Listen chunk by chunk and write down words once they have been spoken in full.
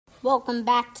Welcome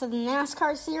back to the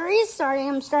NASCAR series.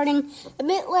 I'm starting a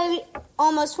bit late,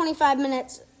 almost 25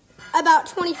 minutes, about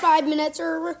 25 minutes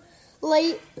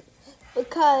late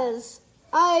because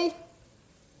I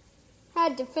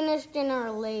had to finish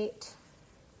dinner late.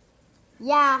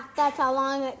 Yeah, that's how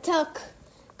long it took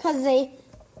because they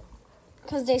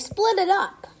split it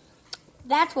up.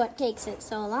 That's what takes it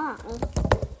so long.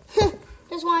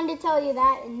 Just wanted to tell you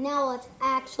that, and now let's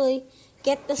actually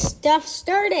get the stuff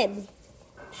started.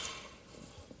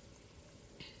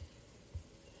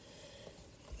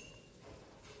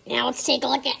 Now let's take a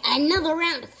look at another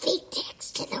round of fake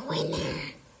text to the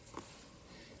winner.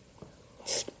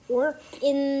 Work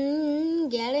in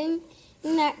getting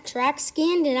that track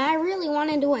scanned, and I really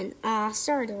wanted to win.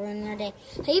 Sorry to ruin your day.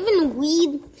 I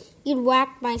even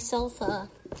whacked myself.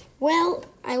 Well,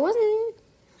 I wasn't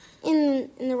in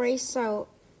the race, so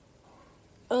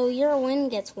your win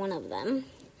gets one of them.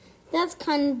 That's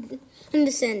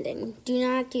condescending. Do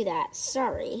not do that.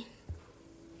 Sorry.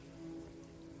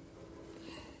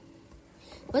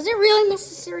 Was it really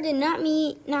necessary to knock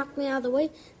me out of the way?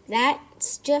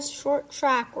 That's just short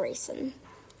track racing.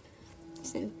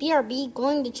 Listen, BRB,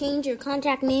 going to change your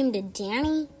contact name to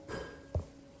Danny?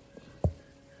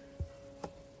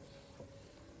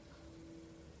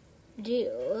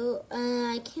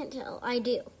 I can't tell. I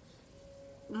do.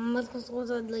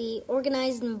 Mostly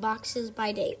organized in boxes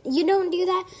by date. You don't do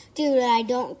that? Dude, I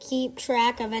don't keep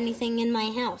track of anything in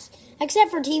my house. Except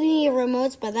for TV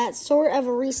remotes, but that's sort of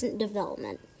a recent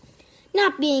development.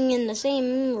 Not being in the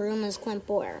same room as Clint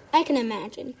Boyer. I can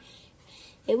imagine.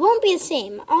 It won't be the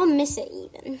same. I'll miss it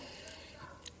even.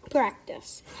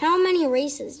 Practice. How many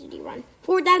races did you run?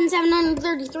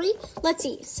 4,733? Let's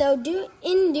see. So you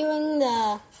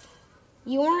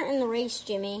weren't in the race,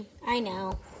 Jimmy. I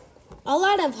know. A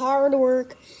lot of hard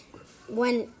work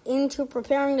went into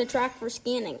preparing the track for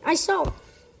scanning. I saw.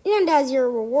 And as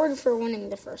your reward for winning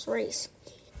the first race.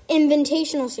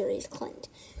 Invitational Series, Clint.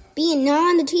 Being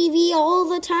on the TV all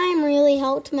the time really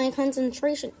helped my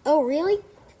concentration. Oh, really?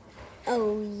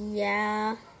 Oh,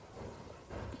 yeah.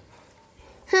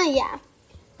 Yeah.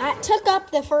 I took up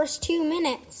the first 2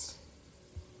 minutes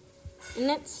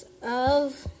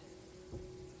of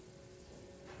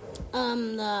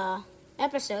the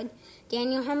episode.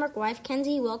 Daniel Hemrick, wife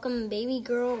Kenzie, welcome baby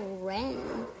girl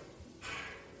Ren.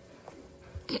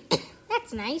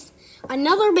 That's nice.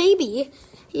 Another baby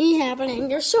happening.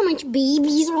 There's so much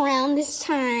babies around this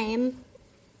time.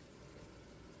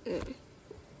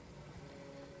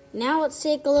 Now let's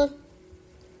take a look.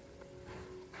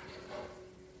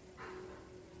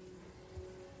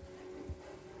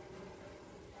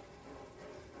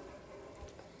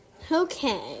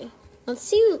 Okay. Let's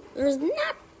see. There's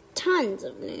not tons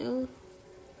of new.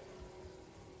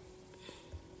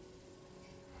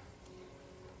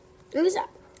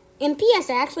 In PS,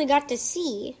 I actually got to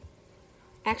see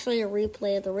a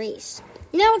replay of the race.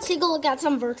 Now let's take a look at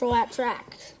some virtual at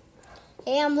tracks.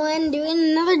 Hamlin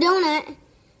doing another donut.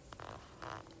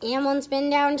 Hamlin spin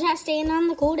down test staying on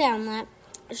the cool down lap,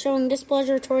 showing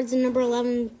displeasure towards the number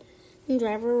 11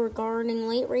 driver regarding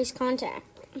late race contact.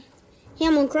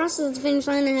 Hamlin crosses the finish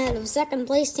line ahead of second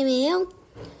place Timmy Hill.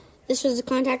 This was the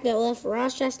contact that left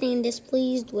Ross Chastain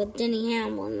displeased with Denny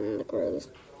Hamlin and the crews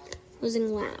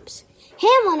losing laps.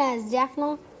 Hamlin has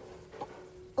definitely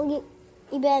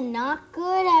been not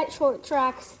good at short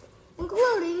tracks,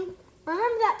 including,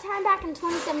 remember that time back in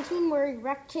 2017 where he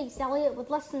wrecked Chase Elliott with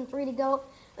less than 3 to go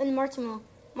in the Martinsville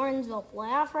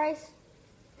playoff race?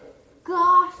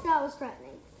 Gosh, that was threatening.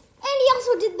 And he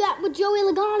also did that with Joey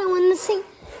Logano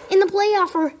in the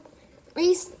playoff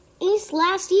race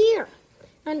last year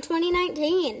in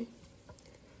 2019.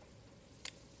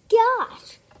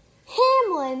 Gosh,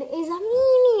 Hamlin is a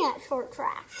meanie at short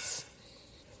tracks.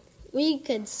 We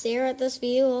could stare at this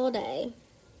view all day.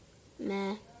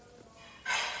 Meh.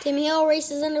 Timmy Hill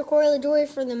races under Corey LaJoie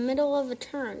for the middle of a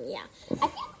turn. Yeah. I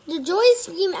think LaJoie's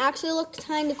scheme actually looked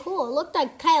kind of cool. It looked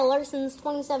like Kyle Larson's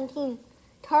 2017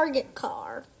 Target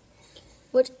car,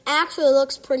 which actually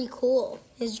looks pretty cool.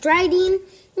 His Dryden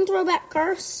and throwback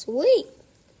car, sweet.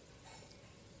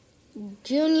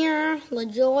 Junior,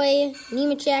 LaJoie,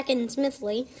 Nemechek, and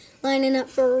Smithley lining up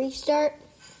for a restart.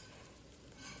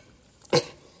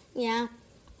 Yeah.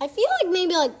 I feel like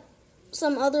maybe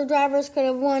some other drivers could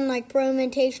have won Pro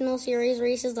Invitational Series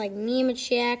races like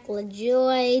Nemechek,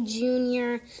 LaJoie,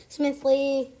 Junior,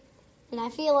 Smithley. And I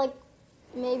feel like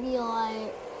maybe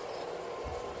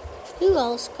who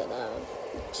else could have?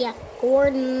 Jeff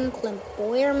Gordon, Clint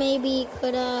Boyer maybe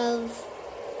could have.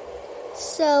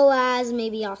 So as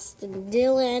maybe Austin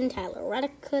Dillon, Tyler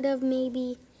Reddick could have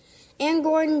maybe. And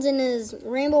Gordon's in his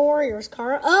Rainbow Warriors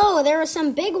car. Oh, there are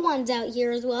some big ones out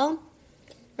here as well.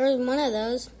 There's one of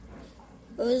those.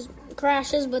 Those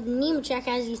crashes, but Nemechek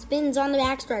as he spins on the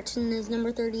backstretch in his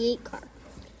number 38 car.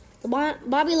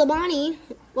 Bobby Labonte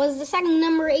was the second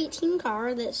number 18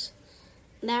 car.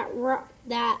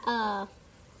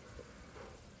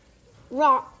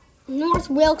 North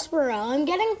Wilkesboro. I'm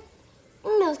getting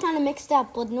those kind of mixed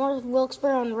up with North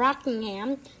Wilkesboro and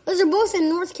Rockingham. Those are both in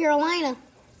North Carolina.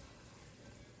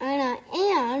 And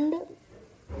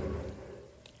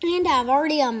have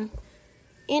already and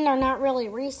are not really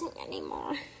racing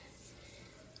anymore.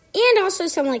 And also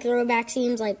some like throwback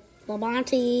scenes like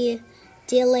Labonte,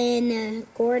 Dylan,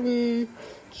 Gordon,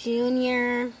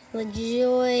 Jr.,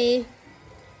 LaJoy,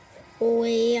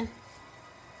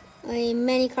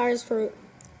 many cars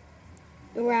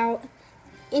throughout.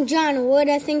 And John Wood,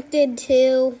 I think, did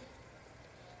too.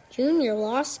 Jr.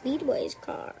 lost Speedway's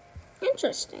car.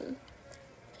 Interesting.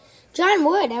 John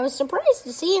Wood, I was surprised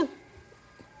to see him.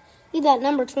 He that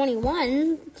number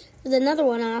 21. There's another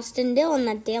one, Austin Dillon,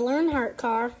 that Dale Earnhardt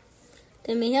car.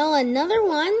 Timmy Hill, another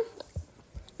one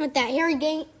with that Harry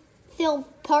Phil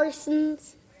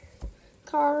Parsons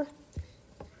car.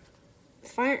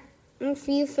 A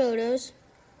few photos.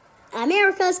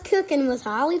 America's Cooking with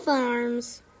Holly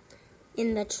Farms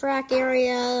in the track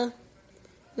area.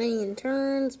 Many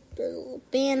turns, little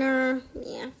banner,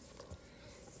 yeah.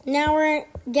 Now we're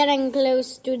getting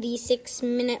close to the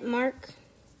 6-minute mark.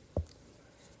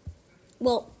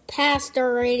 Well, past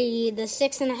already the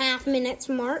 6.5 minutes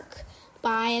mark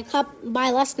by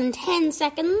less than 10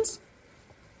 seconds.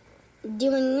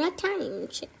 Doing a time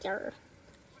checker.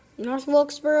 North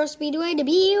Wilkesboro Speedway to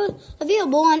be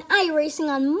available on iRacing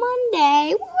on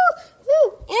Monday. Woo!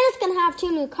 And it's going to have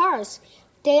 2 new cars.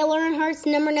 Dale Earnhardt's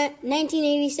number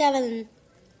 1987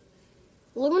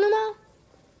 Luna,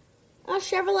 a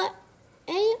Chevrolet,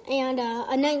 and a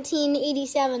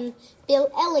 1987 Bill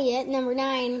Elliott number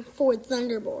 9 Ford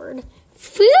Thunderbird.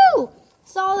 Phew!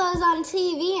 Saw those on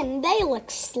TV and they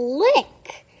look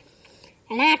slick.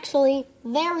 And actually,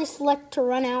 very slick to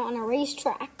run out on a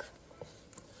racetrack.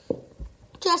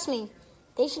 Trust me,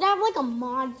 they should have like a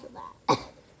mod for that.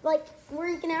 Like, where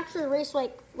you can actually race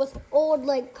like with old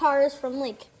like cars from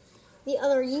like the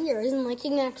other years. And like you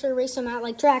can actually race them at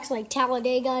like tracks like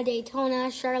Talladega,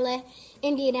 Daytona, Charlotte,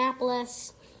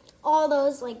 Indianapolis. All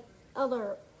those like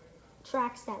other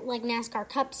tracks that like NASCAR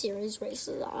Cup Series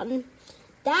races on.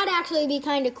 That'd actually be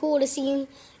kind of cool to see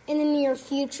in the near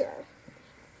future.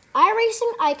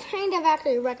 iRacing, I kind of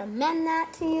actually recommend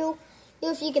that to you.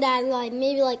 If you could add like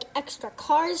maybe like extra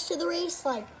cars to the race,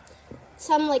 like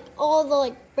some like all the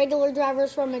like regular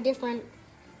drivers from like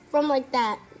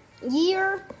that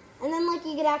year, and then like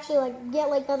you could actually like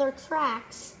get like other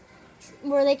tracks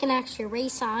where they can actually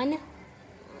race on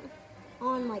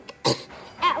like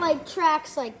at like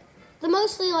tracks like the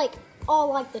mostly like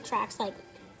all like the tracks like,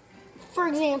 for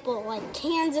example, like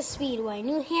Kansas Speedway,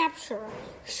 New Hampshire,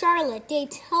 Charlotte,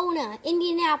 Daytona,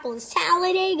 Indianapolis,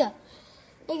 Talladega.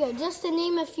 There you go, just to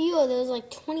name a few of those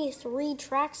like 23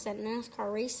 tracks that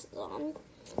NASCAR races on.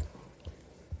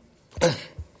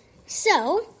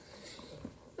 So,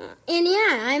 and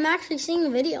yeah, I'm actually seeing a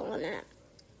video on that.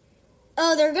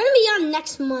 Oh, they're going to be on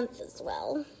next month as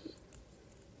well.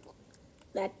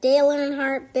 That Dale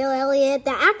Earnhardt, Bill Elliott,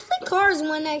 the actually cars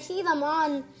when I see them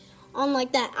on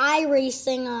like that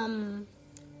iRacing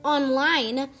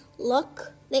online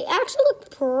look, they actually look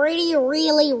pretty,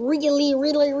 really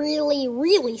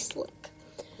slick.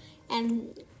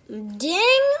 And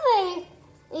dang,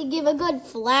 they give a good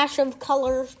flash of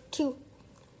color to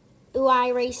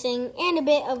iRacing and a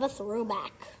bit of a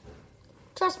throwback.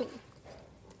 Trust me.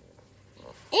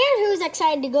 And who's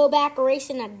excited to go back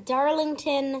racing at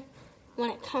Darlington when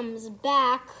it comes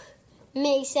back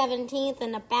May 17th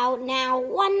in about now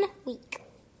 1 week.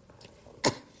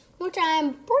 Which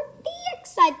I'm pretty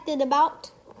excited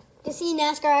about to see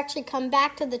NASCAR actually come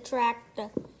back to the track to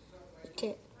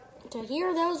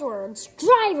hear those words.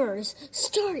 Drivers,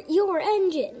 start your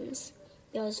engines.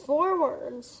 Those 4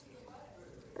 words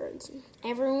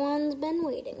everyone's been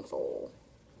waiting for.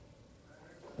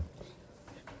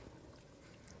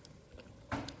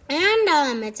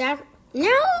 And it's now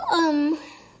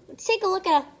let's take a look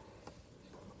at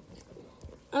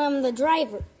the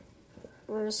driver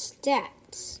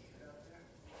stats.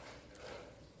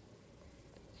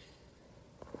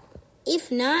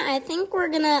 If not, I think we're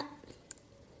gonna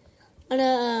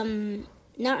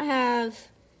not have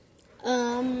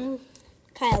Kyle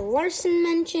Larson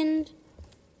mentioned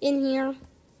in here.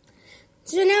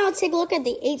 So now let's take a look at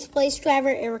the 8th place driver,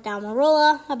 Eric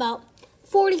Almirola, about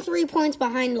 43 points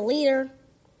behind the leader.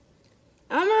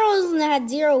 Almiro's had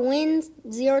 0 wins,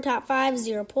 0 top 5,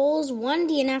 0 poles, 1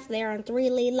 DNF there, and 3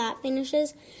 lead lap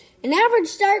finishes. An average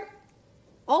start,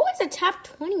 always a top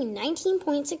 20,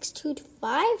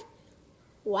 19.625.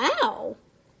 Wow.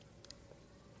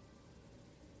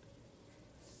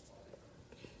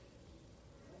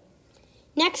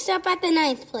 Next up at the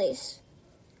 9th place,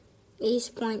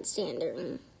 East Point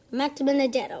Standard, Matt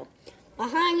Benedetto,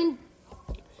 behind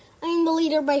the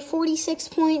leader by 46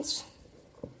 points.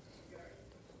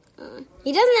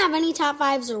 He doesn't have any top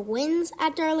 5s or wins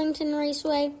at Darlington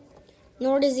Raceway,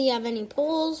 nor does he have any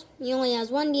poles. He only has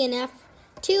 1 DNF,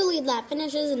 2 lead lap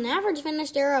finishes, and an average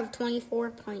finish there of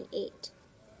 24.8.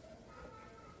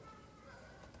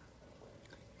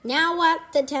 Now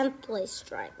at the 10th place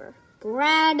driver,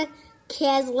 Brad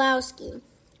Keselowski.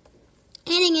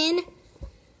 Heading in,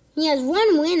 he has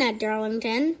 1 win at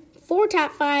Darlington, 4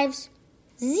 top 5s,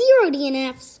 0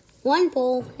 DNFs, 1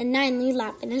 pole, and 9 lead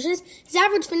lap finishes. His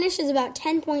average finish is about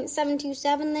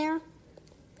 10.727 there.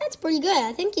 That's pretty good.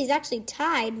 I think he's actually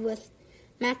tied with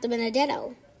Matt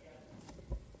Benedetto.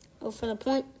 For the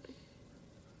point.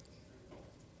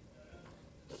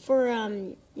 For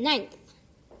 9th.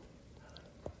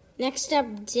 Next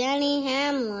up, Denny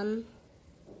Hamlin.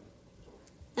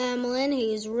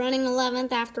 Who's running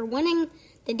 11th after winning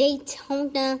the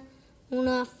Daytona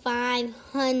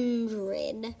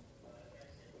 500.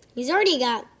 He's already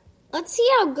got, let's see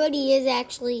how good he is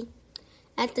actually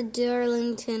at the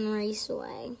Darlington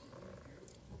Raceway.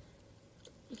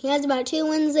 He has about 2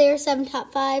 wins there, 7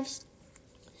 top 5s,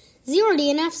 0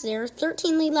 DNFs there,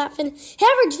 13 lead lap finish,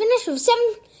 average finish of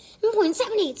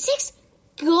 7.786.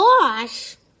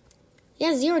 Gosh! He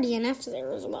has 0 DNFs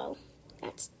there as well.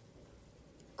 That's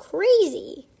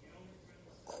crazy.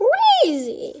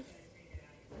 Crazy!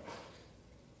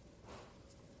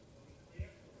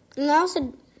 And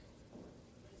also,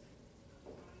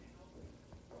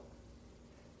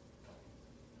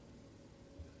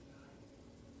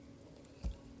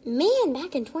 man,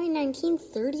 back in 2019,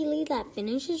 30 lead lap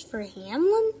finishes for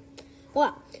Hamlin?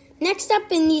 Well, next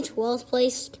up in the 12th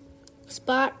place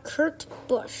spot, Kurt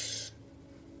Busch.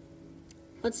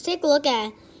 Let's take a look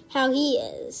at how he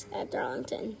is at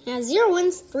Darlington. He has 0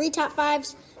 wins, 3 top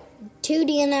 5s, 2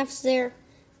 DNFs there,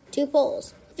 2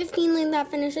 poles, 15 lead lap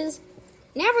finishes,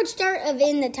 an average start of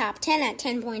in the top 10 at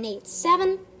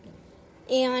 10.87,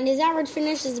 and his average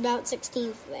finish is about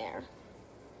 16th there.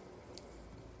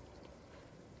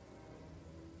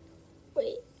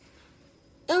 Wait.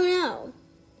 Oh no.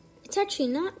 It's actually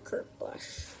not Kurt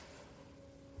Busch.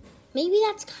 Maybe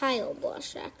that's Kyle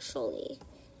Busch, actually.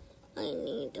 I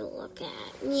need to look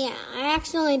at. Yeah, I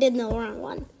accidentally did the wrong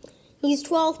one. He's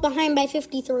 12th behind by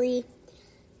 53.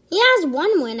 He has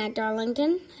 1 win at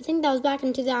Darlington. I think that was back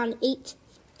in 2008.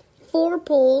 4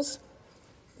 poles,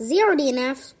 0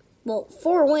 DNFs. Well,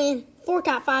 4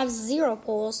 top 5s, 0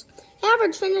 poles.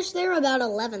 Average finish there about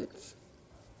 11th.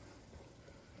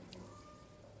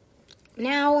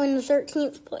 Now in the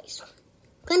 13th place,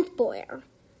 Clint Bowyer.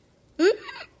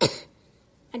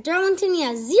 At Darlington, he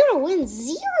has 0 wins,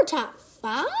 0 top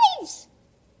 5s.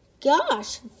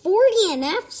 Gosh, 4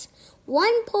 DNFs,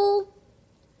 1 pole,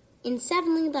 and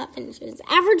 7 lead lap finishes.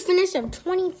 Average finish of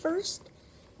 21st.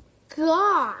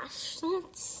 Gosh,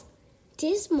 that's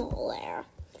dismal there.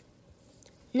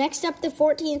 Next up, the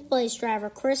 14th place driver,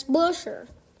 Chris Buescher.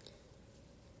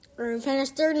 Who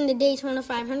finished 3rd in the Daytona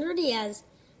 500. He has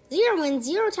 0 wins,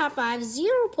 0 top 5,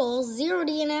 0 poles, 0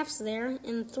 DNFs there,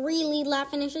 and 3 lead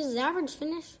lap finishes. His average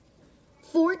finish,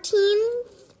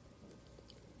 14th.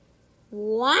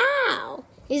 Wow.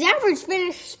 His average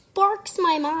finish sparks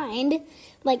my mind.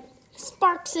 Like,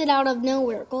 sparks it out of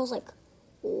nowhere. It goes like,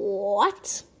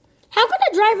 what? How could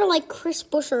a driver like Chris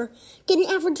Buescher get an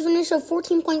average finish of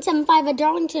 14.75 at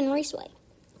Darlington Raceway?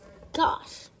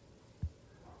 Gosh.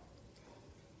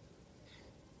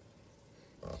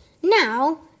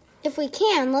 Now, if we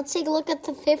can, let's take a look at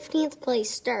the 15th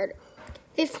place starter.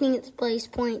 15th place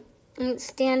point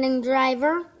standing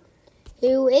driver,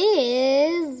 who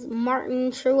is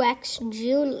Martin Truex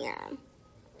Jr.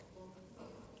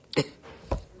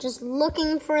 Just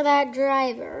looking for that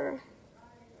driver.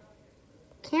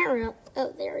 Can't real.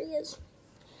 Oh, there he is.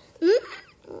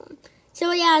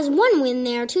 So he has 1 win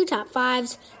there, 2 top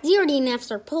 5s, 0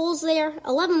 DNFs or poles there,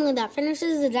 11 lead lap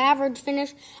finishes, an average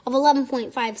finish of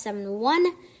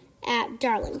 11.571 at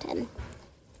Darlington.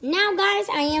 Now, guys,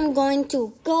 I am going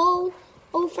to go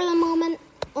for the moment.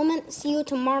 See you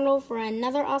tomorrow for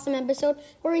another awesome episode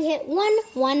where we hit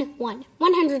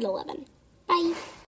 111. Bye.